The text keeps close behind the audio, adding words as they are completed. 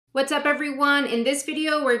What's up everyone? In this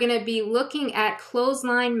video, we're going to be looking at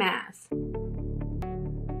clothesline math.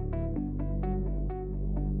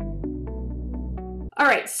 All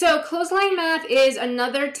right, so clothesline math is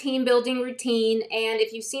another team building routine. And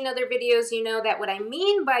if you've seen other videos, you know that what I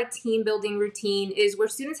mean by team building routine is where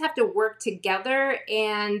students have to work together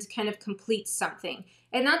and kind of complete something.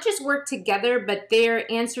 And not just work together, but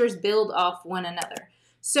their answers build off one another.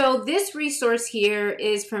 So this resource here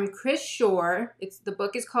is from Chris Shore. The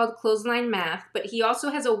book is called Clothesline Math, but he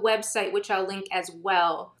also has a website which I'll link as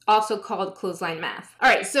well, also called Clothesline Math. All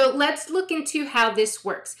right, so let's look into how this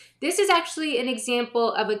works. This is actually an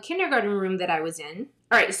example of a kindergarten room that I was in.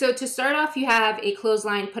 All right, so to start off, you have a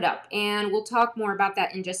clothesline put up, and we'll talk more about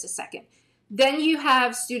that in just a second. Then you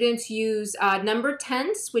have students use number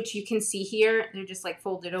 10s, which you can see here. They're just like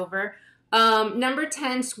folded over. Number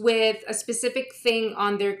 10s with a specific thing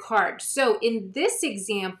on their card. So in this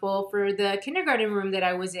example, for the kindergarten room that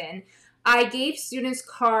I was in, I gave students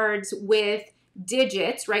cards with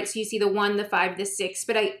digits, right? So you see the 1, the 5, the 6,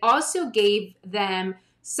 but I also gave them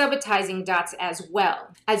subitizing dots as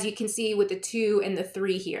well, as you can see with the 2 and the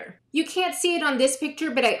 3 here. You can't see it on this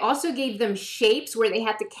picture, but I also gave them shapes where they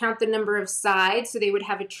had to count the number of sides. So they would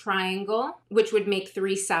have a triangle, which would make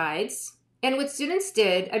 3 sides. And what students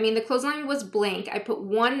did, the clothesline was blank. I put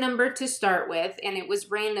one number to start with, and it was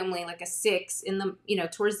randomly like a 6 in the,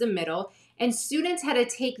 towards the middle. And students had to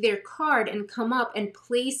take their card and come up and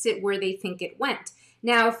place it where they think it went.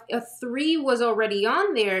 Now, if a 3 was already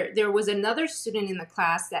on there, there was another student in the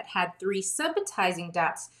class that had 3 subitizing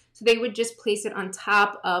dots. So they would just place it on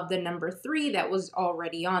top of the number 3 that was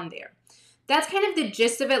already on there. That's kind of the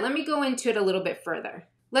gist of it. Let me go into it a little bit further.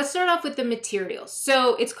 Let's start off with the materials.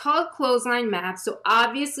 So it's called Clothesline Math. So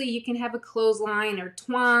obviously you can have a clothesline or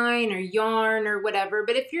twine or yarn or whatever.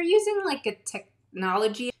 But if you're using like a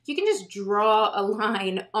technology, you can just draw a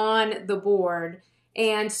line on the board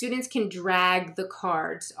and students can drag the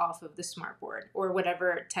cards off of the smartboard or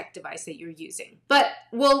whatever tech device that you're using. But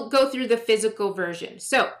we'll go through the physical version.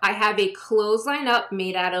 So I have a clothesline up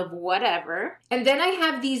made out of whatever. And then I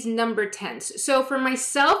have these number 10s. So for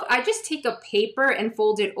myself, I just take a paper and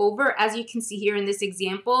fold it over. As you can see here in this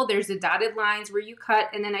example, there's the dotted lines where you cut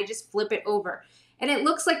and then I just flip it over. And it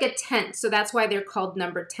looks like a tent, so that's why they're called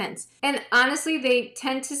number 10s. And honestly, they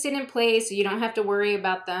tend to sit in place, so you don't have to worry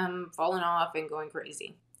about them falling off and going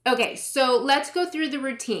crazy. Okay, so let's go through the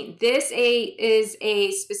routine. This is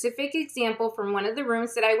a specific example from one of the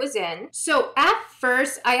rooms that I was in. So at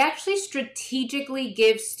first, I actually strategically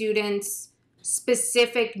give students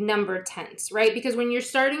specific number 10s, right? Because when you're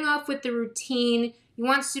starting off with the routine, you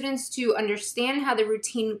want students to understand how the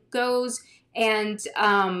routine goes, and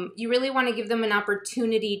you really want to give them an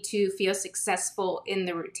opportunity to feel successful in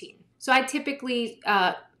the routine. So I typically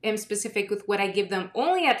am specific with what I give them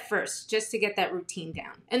only at first, just to get that routine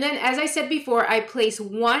down. And then, as I said before, I place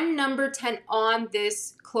one number 10 on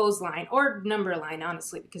this clothesline, or number line,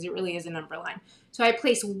 honestly, because it really is a number line. So I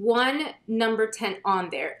place one number 10 on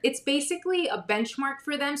there. It's basically a benchmark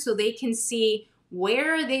for them so they can see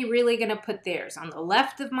where are they really going to put theirs? On the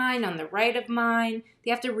left of mine, on the right of mine?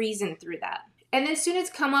 They have to reason through that. And then students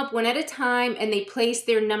come up one at a time and they place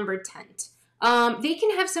their number 10. They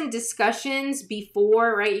can have some discussions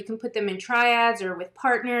before, right? You can put them in triads or with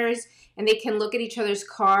partners, and they can look at each other's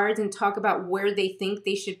cards and talk about where they think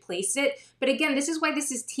they should place it. But again, this is why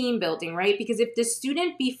this is team building, right? Because if the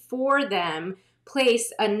student before them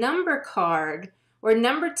placed a number card or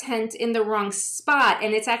number 10 in the wrong spot,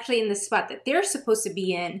 and it's actually in the spot that they're supposed to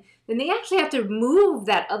be in, then they actually have to move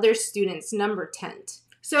that other student's number 10.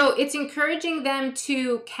 So it's encouraging them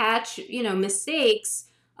to catch, mistakes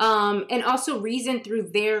and also reason through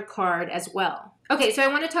their card as well. Okay, so I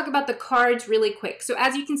want to talk about the cards really quick. So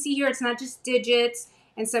as you can see here, it's not just digits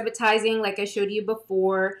and subitizing like I showed you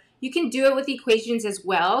before. You can do it with equations as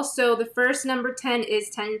well. So the first number 10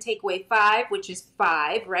 is 10 take away 5, which is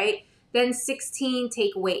 5, right? Then 16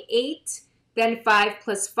 take away 8, then 5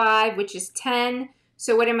 plus 5, which is 10.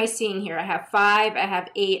 So what am I seeing here? I have 5, I have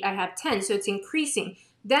 8, I have 10. So it's increasing.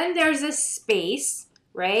 Then there's a space,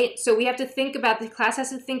 right? So we have to think about, the class has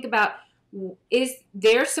to think about, is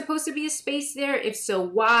there supposed to be a space there? If so,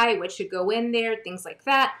 why? What should go in there? Things like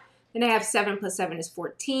that. Then I have 7 plus 7 is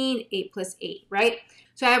 14, 8 plus 8, right?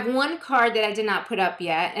 So I have one card that I did not put up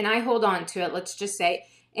yet, and I hold on to it, let's just say.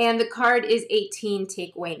 And the card is 18,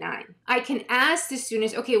 take away 9. I can ask the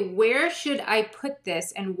students, okay, where should I put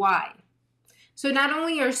this and why? So not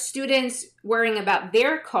only are students worrying about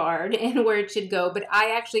their card and where it should go, but I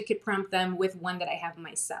actually could prompt them with one that I have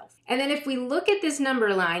myself. And then if we look at this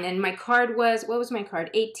number line, and my card was, what was my card?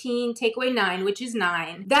 18, take away 9, which is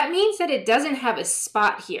 9. That means that it doesn't have a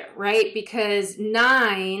spot here, right? Because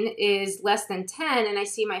 9 is less than 10, and I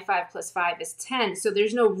see my 5 plus 5 is 10. So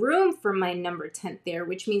there's no room for my number 10 there,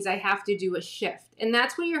 which means I have to do a shift. And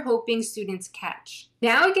that's what you're hoping students catch.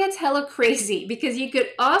 Now it gets hella crazy because you could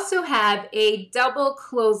also have a double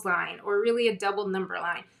clothesline, or really a double number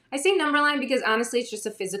line. I say number line because honestly it's just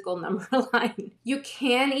a physical number line. You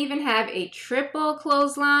can even have a triple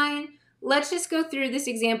clothesline. Let's just go through this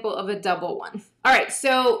example of a double one. All right,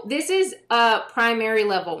 so this is a primary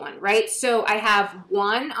level one, right? So I have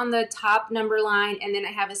 1 on the top number line, and then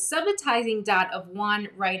I have a subitizing dot of 1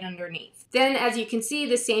 right underneath. Then as you can see,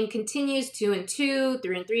 the same continues, 2 and 2,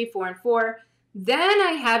 3 and 3, 4 and 4. Then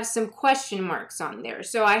I have some question marks on there.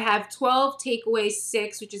 So I have 12 take away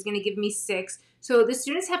 6, which is going to give me 6. So the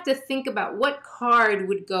students have to think about what card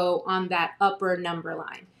would go on that upper number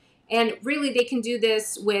line. And really, they can do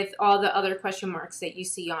this with all the other question marks that you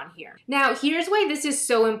see on here. Now, here's why this is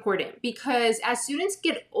so important. Because as students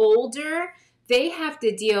get older, they have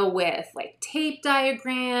to deal with like tape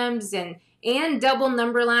diagrams and double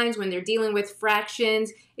number lines when they're dealing with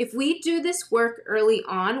fractions. If we do this work early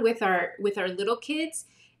on with our little kids,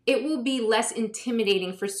 it will be less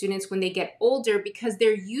intimidating for students when they get older because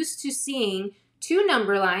they're used to seeing 2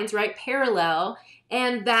 number lines, right, parallel,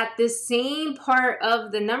 and that the same part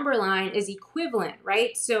of the number line is equivalent,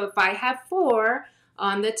 right? So if I have 4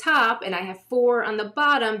 on the top and I have 4 on the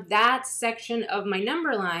bottom, that section of my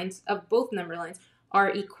number lines, of both number lines, are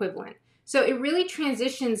equivalent. So it really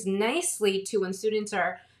transitions nicely to when students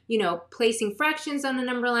are, placing fractions on the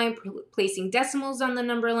number line, placing decimals on the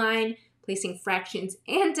number line, placing fractions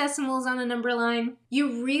and decimals on a number line.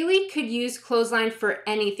 You really could use clothesline for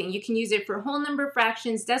anything. You can use it for whole number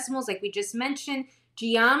fractions, decimals like we just mentioned,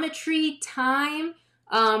 geometry, time,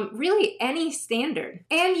 really any standard.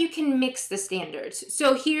 And you can mix the standards.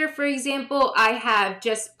 So here, for example, I have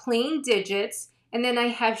just plain digits, and then I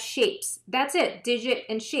have shapes. That's it, digit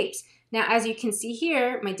and shapes. Now, as you can see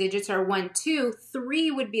here, my digits are 1, 2,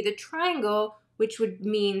 3 would be the triangle, which would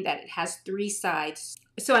mean that it has 3 sides.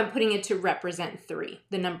 So I'm putting it to represent 3,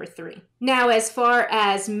 the number 3. Now, as far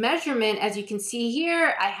as measurement, as you can see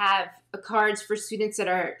here, I have cards for students that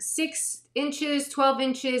are 6 inches, 12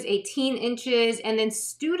 inches, 18 inches, and then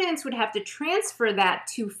students would have to transfer that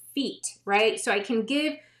to feet, right? So I can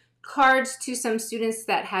give cards to some students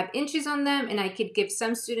that have inches on them, and I could give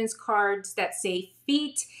some students cards that say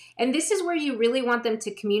feet. And this is where you really want them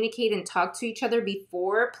to communicate and talk to each other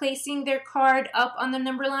before placing their card up on the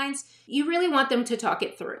number lines. You really want them to talk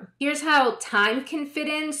it through. Here's how time can fit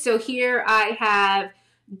in. So here I have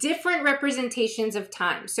different representations of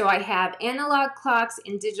time. So I have analog clocks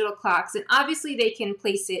and digital clocks, and obviously they can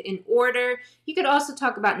place it in order. You could also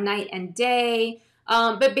talk about night and day.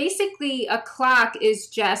 But basically, a clock is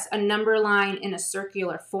just a number line in a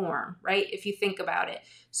circular form, right? If you think about it.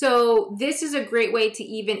 So this is a great way to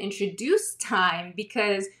even introduce time,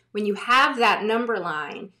 because when you have that number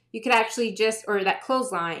line, you could actually just, or that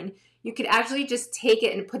clothesline, you could actually just take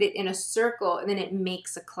it and put it in a circle, and then it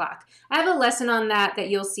makes a clock. I have a lesson on that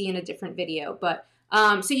you'll see in a different video. But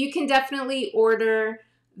so you can definitely order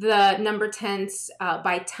the number tenths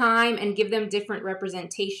by time and give them different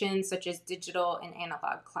representations such as digital and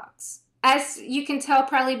analog clocks. As you can tell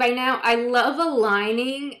probably by now, I love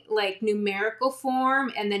aligning like numerical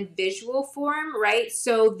form and then visual form, right?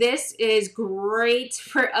 So this is great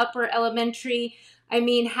for upper elementary. I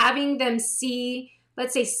mean, having them see,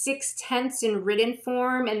 let's say 6/10 in written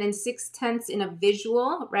form and then 6/10 in a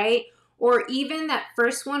visual, right? Or even that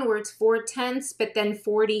first one where it's 4/10, but then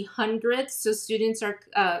 40 hundredths. So students are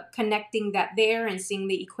connecting that there and seeing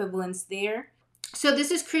the equivalence there. So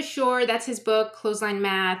this is Chris Shore. That's his book, Clothesline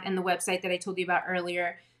Math, and the website that I told you about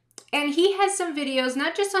earlier. And he has some videos,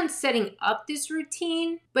 not just on setting up this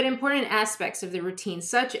routine, but important aspects of the routine,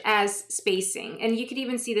 such as spacing. And you could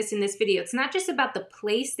even see this in this video. It's not just about the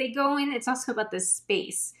place they go in, it's also about the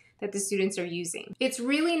space that the students are using. It's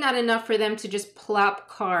really not enough for them to just plop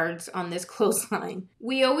cards on this clothesline.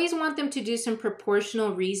 We always want them to do some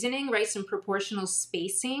proportional reasoning, right? Some proportional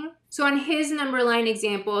spacing. So on his number line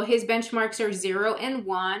example, his benchmarks are 0 and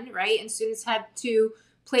 1, right? And students had to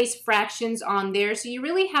place fractions on there. So you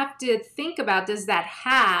really have to think about, does that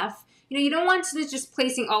half, you don't want students just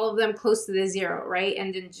placing all of them close to the 0, right?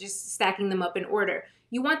 And then just stacking them up in order.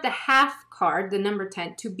 You want the half card, the number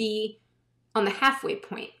 10, to be on the halfway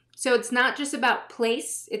point. So it's not just about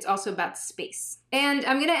place, it's also about space. And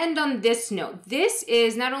I'm gonna end on this note. This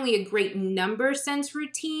is not only a great number sense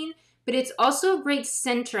routine, but it's also a great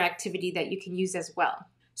center activity that you can use as well.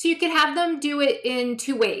 So you could have them do it in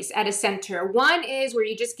two ways at a center. One is where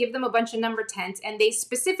you just give them a bunch of number 10s and they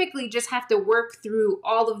specifically just have to work through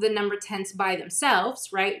all of the number 10s by themselves,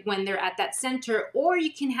 right, when they're at that center. Or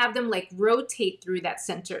you can have them like rotate through that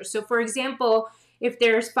center. So for example, if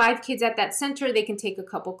there's 5 kids at that center, they can take a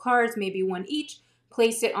couple cards, maybe one each,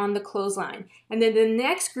 place it on the clothesline. And then the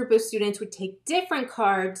next group of students would take different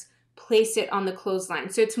cards, place it on the clothesline.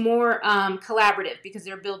 So it's more collaborative because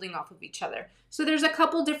they're building off of each other. So there's a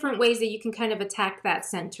couple different ways that you can kind of attack that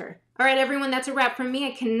center. All right, everyone, that's a wrap from me.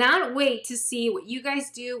 I cannot wait to see what you guys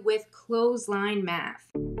do with clothesline math.